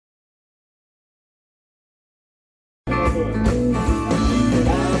And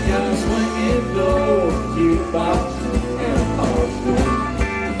I've got a swinging door, jukebox, and a car store.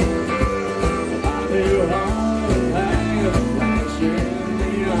 I do home have flashing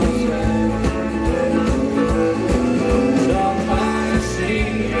neon signs. Somebody see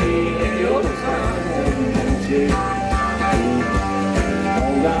me in your time, won't you?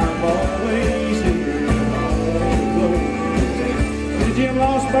 Oh, I'm always here, always close. Jim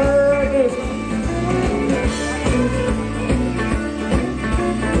Lost Burgers.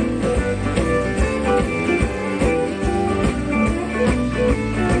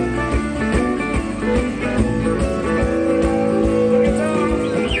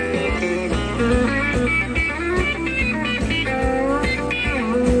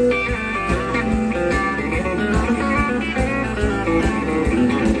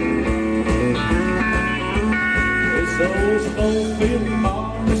 Those folks feel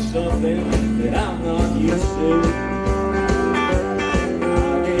more to something that I'm not used to. I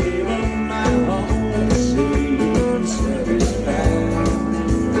gave up my home to see you satisfied.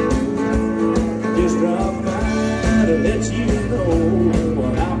 Just drop by to let you know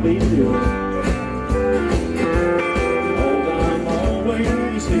what I'll be doing. Oh, I'm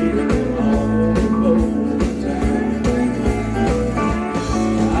always here all the time.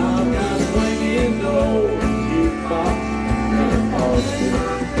 I've got swinging doors, jukebox,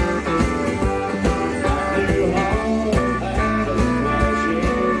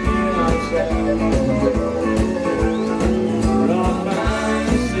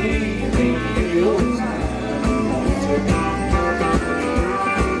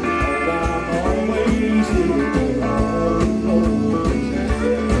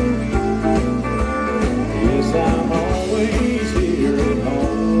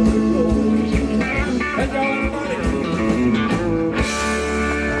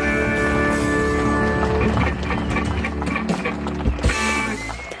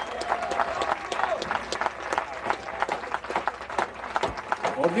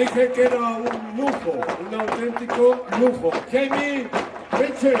 dije que era un lujo, un auténtico lujo. Jamie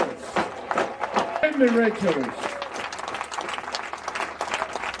Richards. Jamie Richards.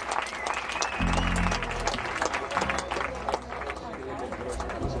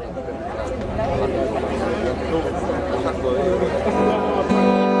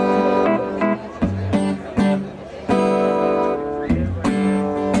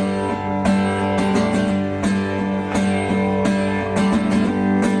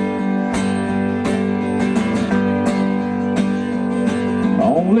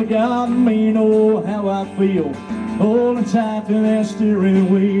 Only God and me know how I feel, holding tight to that steering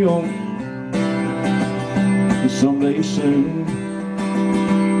wheel. Someday soon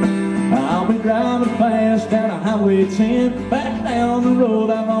I'll be driving fast down Highway 10, back down the road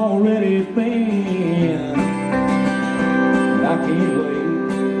I've already been. I can't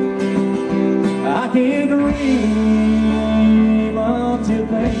wait, I can't dream until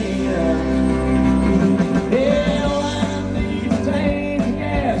then.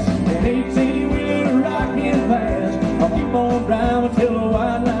 Keep on driving till the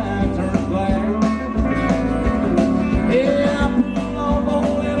white line turns black. Yeah, I pull off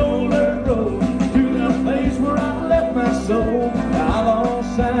on that old dirt road to the place where I left my soul. I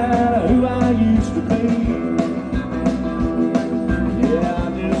lost sight of who I used to be. Yeah, I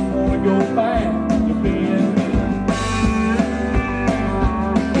just want to go back to being me.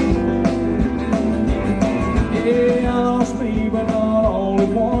 Yeah, I lost me, but not all at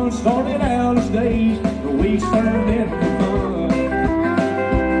once. Started out as days, the weeks turned into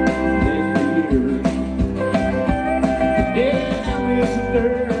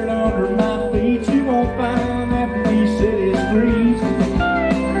dirt under my feet. You won't find that in these city streets.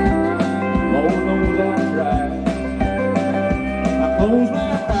 Lord knows I tried. I close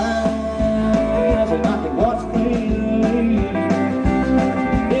my eyes and I can watch me leave.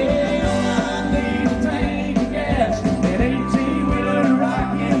 Yeah, I need a tank of gas and 18-wheeler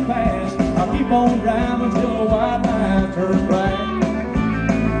rocking fast. I'll keep on driving till the white line turns black.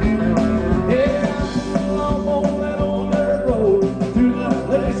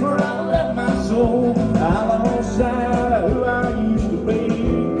 I lost sight of who I used to be.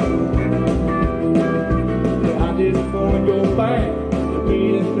 I just want to go back to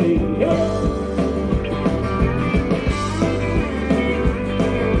being me.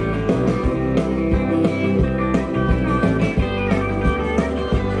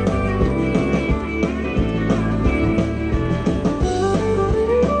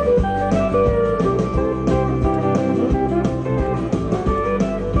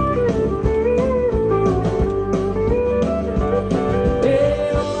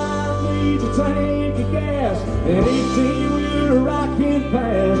 Tank of gas and 18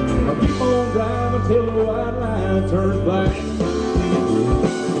 turns black.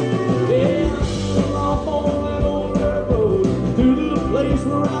 Yeah, I'm off on that old dirt road to the place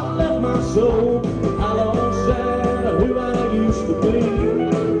where I left my soul. I lost sight of who I used to be.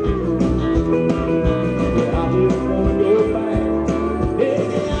 Yeah, I just wanna go back. Yeah,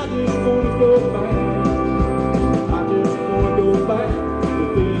 I just wanna go back. I just wanna go back to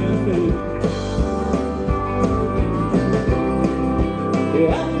being me.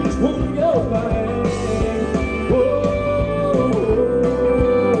 Yeah, I just wanna go back.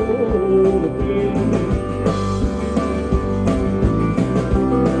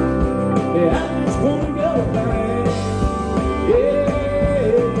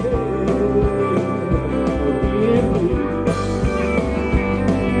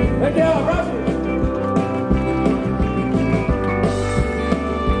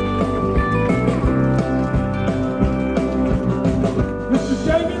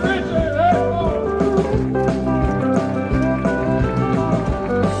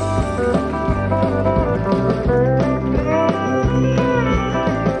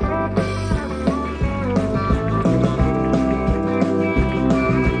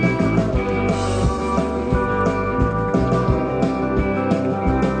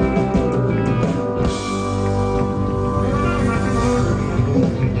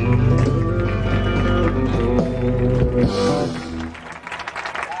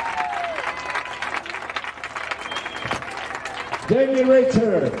 David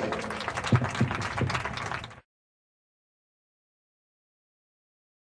Richard.